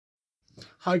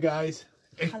Hi guys,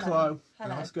 it's Chloe and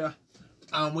Hello. Oscar,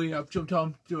 and we have jumped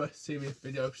on to do a serious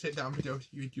video, sit down video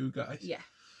with you guys. Yeah.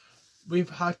 We've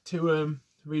had to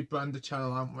rebrand the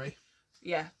channel, haven't we?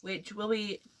 Yeah, which will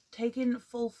be taking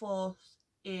full force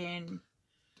in...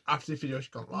 After this video's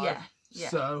gone live. Yeah, yeah.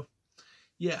 So,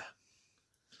 yeah.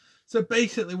 So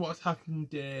basically what's happened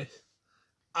is,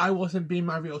 I wasn't being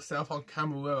my real self on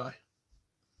camera, were I?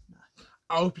 No.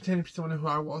 I was pretending to be someone who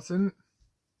I wasn't.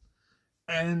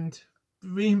 And the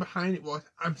reason behind it was,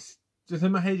 I'm just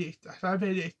in my head, I've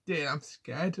ADHD, I'm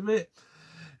scared of it.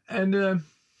 And the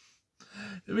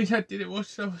reason I did it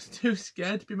was I was too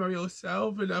scared to be my real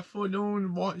self, and I thought no one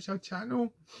would watch our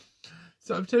channel.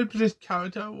 So I've turned to this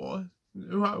character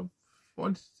who I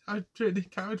wanted. I created this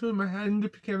character in my head and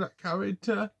it became that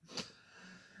character.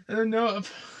 And I know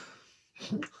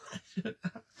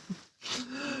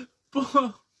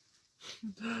but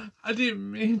I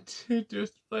didn't mean to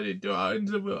just let it go out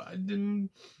into the world. I didn't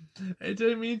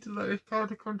mean to let this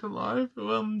character come to life.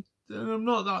 And I'm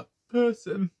not that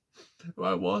person who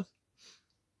I was.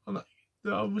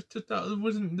 That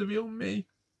wasn't the real me.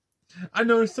 I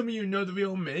know some of you know the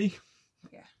real me.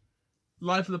 Yeah.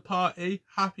 Life of the party,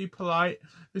 happy, polite,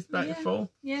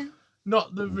 respectful. Yeah.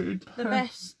 Not the rude.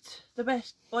 The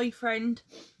best boyfriend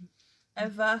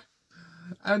ever.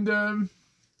 And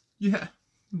yeah.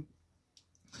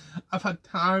 I've had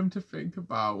time to think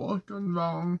about what's gone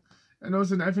wrong, and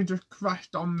also everything just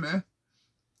crashed on me.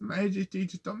 My ADHD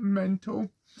just got mental.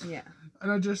 Yeah.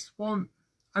 And I just want,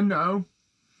 I know.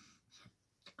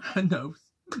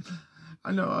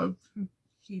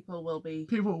 People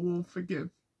will forgive,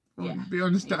 yeah. be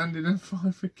understanding and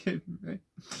forgive me.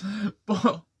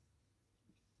 But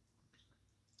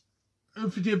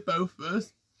forgive both of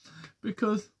us,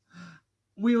 because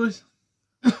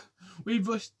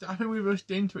I think we rushed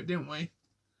into it, didn't we?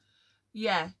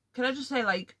 Yeah. Can I just say,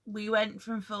 like, we went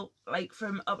from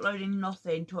uploading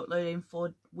nothing to uploading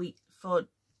 4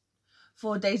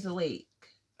 days a week.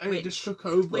 And it just took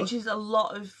over. Which is a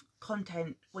lot of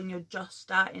content when you're just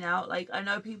starting out. Like, I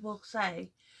know people say,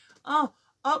 oh,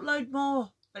 upload more.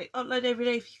 Like, upload every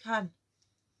day if you can.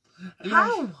 And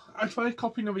how? I tried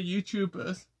copying other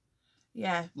YouTubers.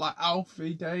 Yeah. Like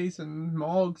Alfie Days and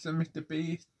Morgs and Mr.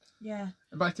 Beast. Yeah.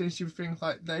 And by saying things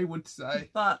like they would say.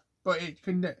 But it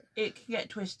can get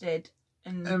twisted.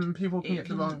 And people can get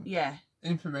the wrong yeah.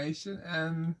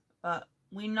 information. But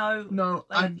we know. No,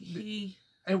 like,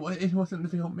 it wasn't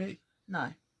the real me.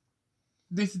 No.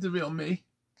 This is the real me.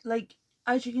 Like,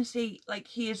 as you can see, like,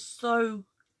 he is so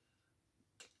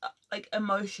like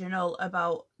emotional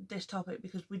about this topic,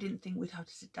 because we didn't think we'd have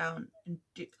to sit down and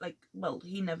do, like, well,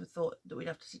 he never thought that we'd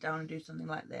have to sit down and do something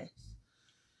like this,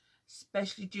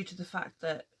 especially due to the fact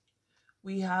that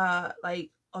we are, like,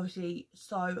 obviously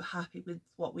so happy with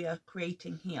what we are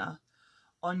creating here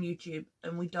on YouTube,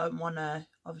 and we don't want to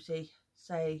obviously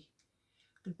say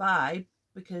goodbye,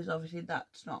 because obviously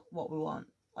that's not what we want.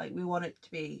 Like, we want it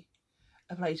to be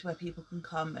a place where people can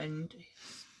come and,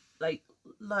 like,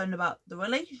 learn about the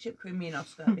relationship between me and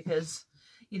Oscar, because,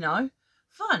 you know,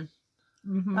 fun.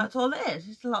 That's all it is.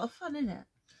 It's a lot of fun, isn't it?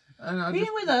 And being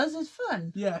with us is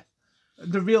fun. Yeah.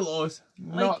 The real us.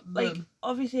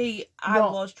 Obviously, I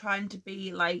was trying to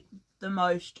be, like, the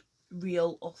most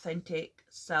real, authentic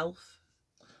self.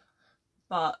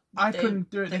 But I couldn't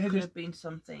do it. There could have been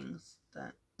some things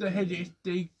that... The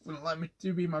ADHD wouldn't let me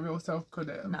to be my real self, could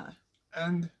it? No.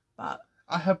 But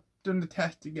I have done the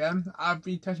test again. I've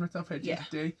retested myself for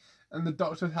ADHD, and the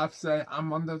doctors have said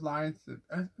I'm on the lines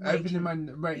of everything in my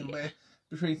rating list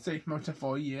between 6 months and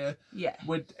 4 years. Yeah.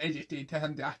 With ADHD test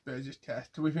and the Asperger's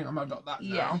test. So we think I might have got that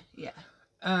now. Yeah.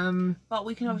 But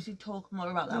we can obviously talk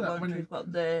more about that once we've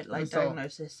got the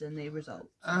diagnosis and the results.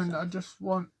 And I just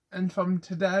want, and from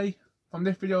today, from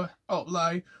this video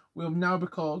upload, we'll now be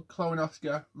called Chloe and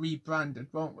Oscar rebranded,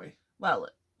 won't we? Well,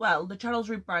 the channel's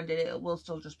rebranded. It will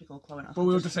still just be called Chloe and Oscar. But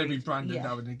we'll just say rebranded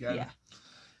now and again. Yeah.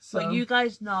 So, but you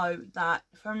guys know that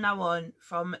from now on,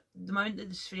 from the moment that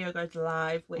this video goes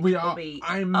live, which will be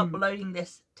uploading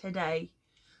this today,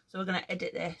 so we're going to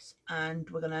edit this and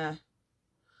we're going to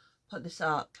put this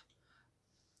up.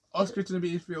 Oscar's going to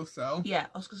be his real self. Yeah,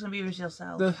 Oscar's going to be his real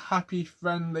self. The happy,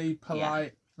 friendly,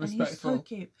 polite, respectful. And he's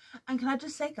so cute. And can I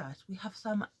just say, guys, we have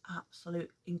some absolute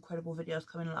incredible videos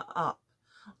coming up.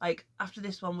 Like, after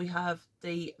this one, we have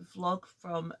the vlog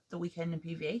from the weekend in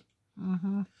PV.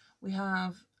 We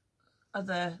have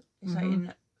other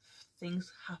exciting things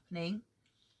happening,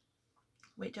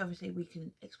 which obviously we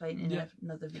can explain in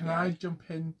another video. Can I jump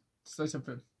in to say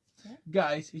something? Yeah.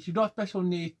 Guys, if you've got special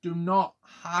needs, do not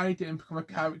hide it and become a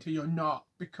character you're not,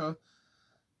 because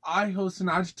I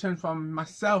just turned from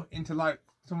myself into like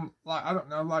some, like, I don't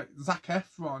know, like Zac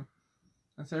Efron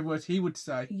and say words he would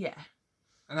say. Yeah.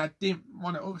 And I didn't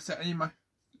want to upset any of my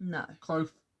No.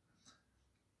 close.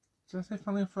 Should I say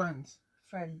family and friends?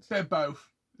 Friends. Bit of both.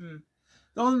 Mm.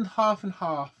 They're on half and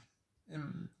half.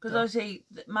 Because obviously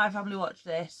my family watched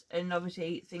this, and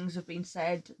obviously things have been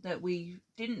said that we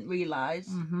didn't realise.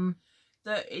 Mm-hmm.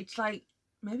 That it's like,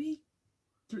 maybe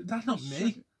that's not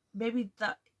me. Maybe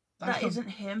that isn't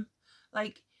him.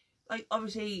 Like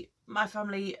obviously my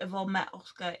family have all met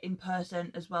Oscar in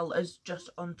person as well as just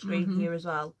on screen here as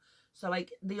well. So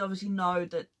like they obviously know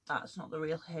that that's not the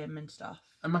real him and stuff.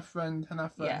 And my friend and our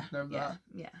friends know that.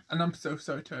 Yeah. And I'm so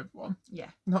sorry to everyone.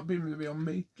 Yeah. Not being the real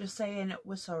me. Just saying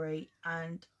we're sorry,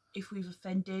 and if we've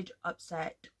offended,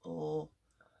 upset, or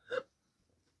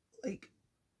like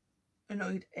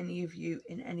annoyed any of you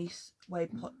in any way,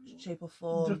 shape or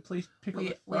form, just please pick up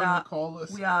the phone and call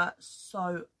us. We are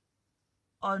so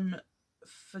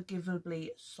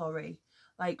unforgivably sorry.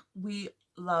 Like, we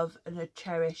love and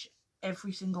cherish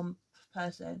every single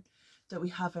person that we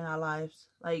have in our lives.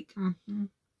 Like,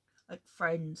 like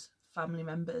friends, family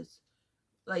members.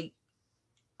 Like,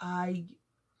 I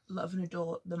love and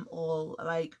adore them all.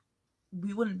 Like,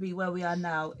 we wouldn't be where we are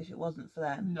now if it wasn't for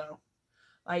them. No.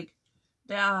 Like,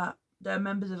 there are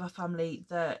members of our family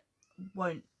that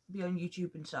won't be on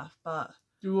YouTube and stuff, but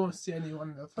you won't see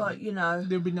anyone else. But you know,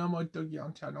 there'll be no more Dougie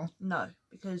on channel. No,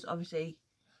 because obviously,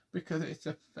 because it's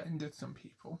offended some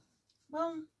people.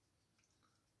 Well,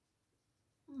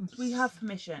 we have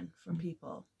permission from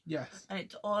people. Yes. And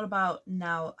it's all about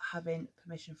now having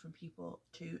permission from people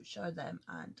to show them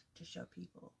and to show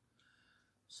people.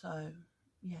 So,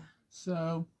 yeah.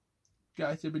 So,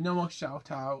 guys, there'll be no more shout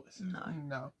outs.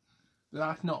 No.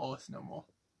 That's not us no more.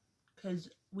 Because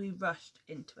we rushed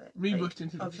into it. We rushed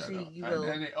into the show. And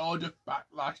then it all just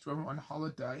backlashed when we were on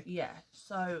holiday. Yeah.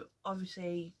 So,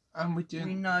 obviously, and we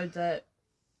know that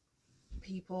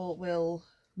people will...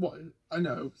 What? I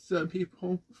know. Certain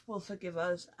people will forgive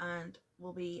us and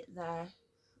will be there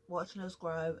watching us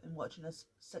grow and watching us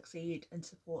succeed and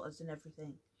support us in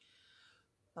everything.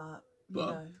 But you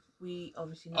know, we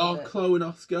obviously know that... Chloe and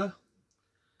Oscar.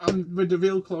 I'm with the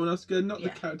real Chloe and Oscar, not the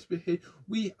character behind.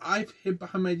 I've hid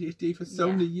behind my ADHD for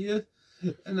so many years,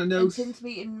 and I know. And since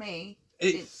meeting me,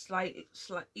 it's like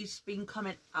it's been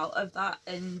coming out of that,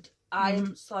 and I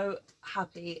am so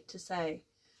happy to say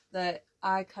that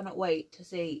I cannot wait to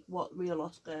see what real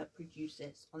Oscar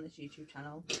produces on this YouTube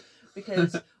channel,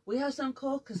 because we have some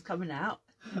corkers coming out.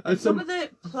 And some of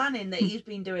the planning that he's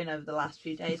been doing over the last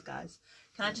few days, guys.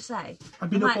 Can I just say?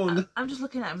 I'm just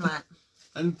looking at him like.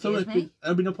 And some of them,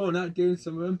 I've been up all night doing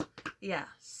some of them.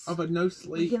 Yes. I've had no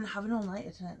sleep. We can have an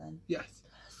all-nighter tonight then. Yes.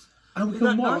 And we've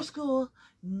got no school,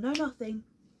 no nothing.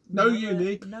 No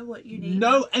uni. No what you need.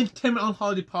 No entertainment on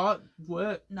Holiday Park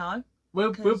work. No.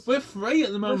 We're free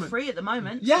at the moment. We're free at the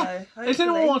moment. Yeah. So if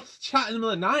anyone wants to chat in the middle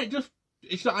of the night, just,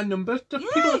 it's not our number. Just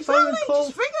pick up the phone and call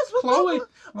just ring us with Chloe.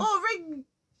 Or ring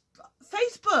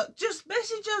Facebook, just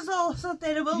message us or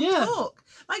something and we'll talk.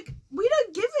 Like, we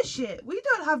don't give a shit. We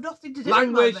don't have nothing to do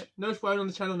Language, no swearing on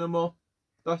the channel no more.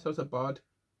 That's also bad.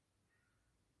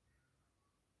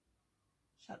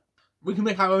 Shut up. We can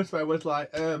make our own swear words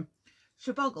like,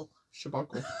 Shaboggle.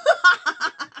 Shaboggle.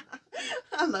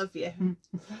 I love you.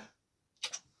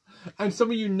 And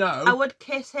some of you know. I would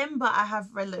kiss him, but I have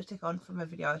red lipstick on from a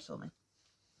video I saw me.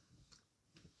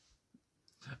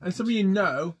 And some of you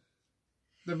know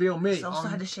the real me. He's also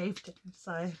had a shaved head,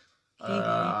 so.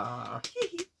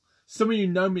 Some of you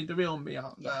know me, the real me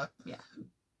out there. Yeah.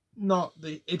 Not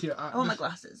the idiot. I want my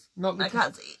glasses. Not the I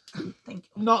can't see. Thank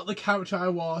you. Not the character I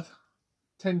was.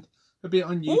 Tend to be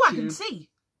on YouTube. Oh, I can see.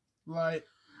 Like.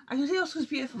 I can see Oscar's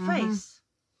beautiful face.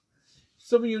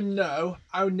 Some of you know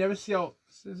I would never see out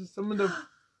some of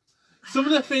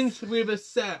the things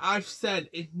I've said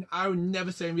I would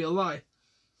never say in real life.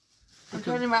 I'm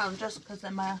turning around just because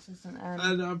my ass isn't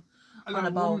and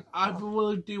I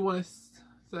really do want to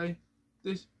say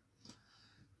this.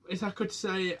 If I could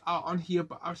say it out on here,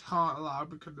 but I can't allow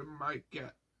because I might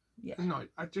get annoyed.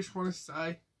 I just want to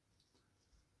say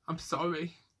I'm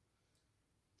sorry.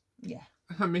 Yeah.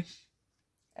 I miss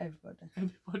everybody.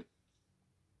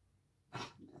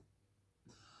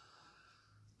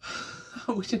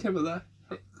 I wish I never left.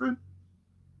 In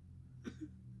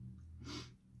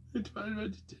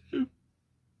 2022.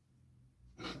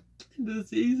 End of the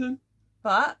season.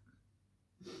 But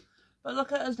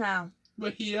look at us now. We're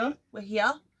here.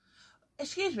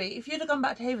 Excuse me, if you'd have gone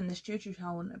back to Haven, this YouTube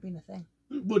channel wouldn't have been a thing.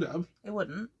 It would have. It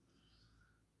wouldn't.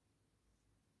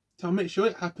 So I'll make sure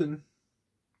it happened.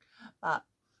 But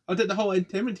I'll get the whole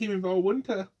entertainment team involved, wouldn't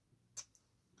I?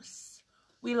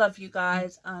 We love you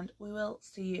guys, and we will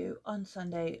see you on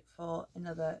Sunday for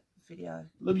another video.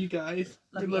 Love you guys.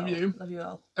 Love Love you. Love you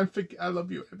all. And I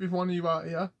love you, every one of you out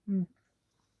here.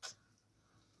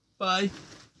 Bye.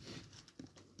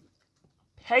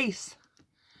 Peace.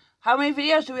 How many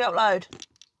videos do we upload?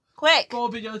 Quick. 4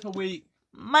 videos a week.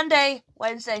 Monday,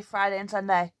 Wednesday, Friday, and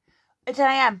Sunday at 10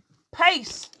 AM.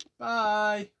 Peace.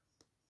 Bye.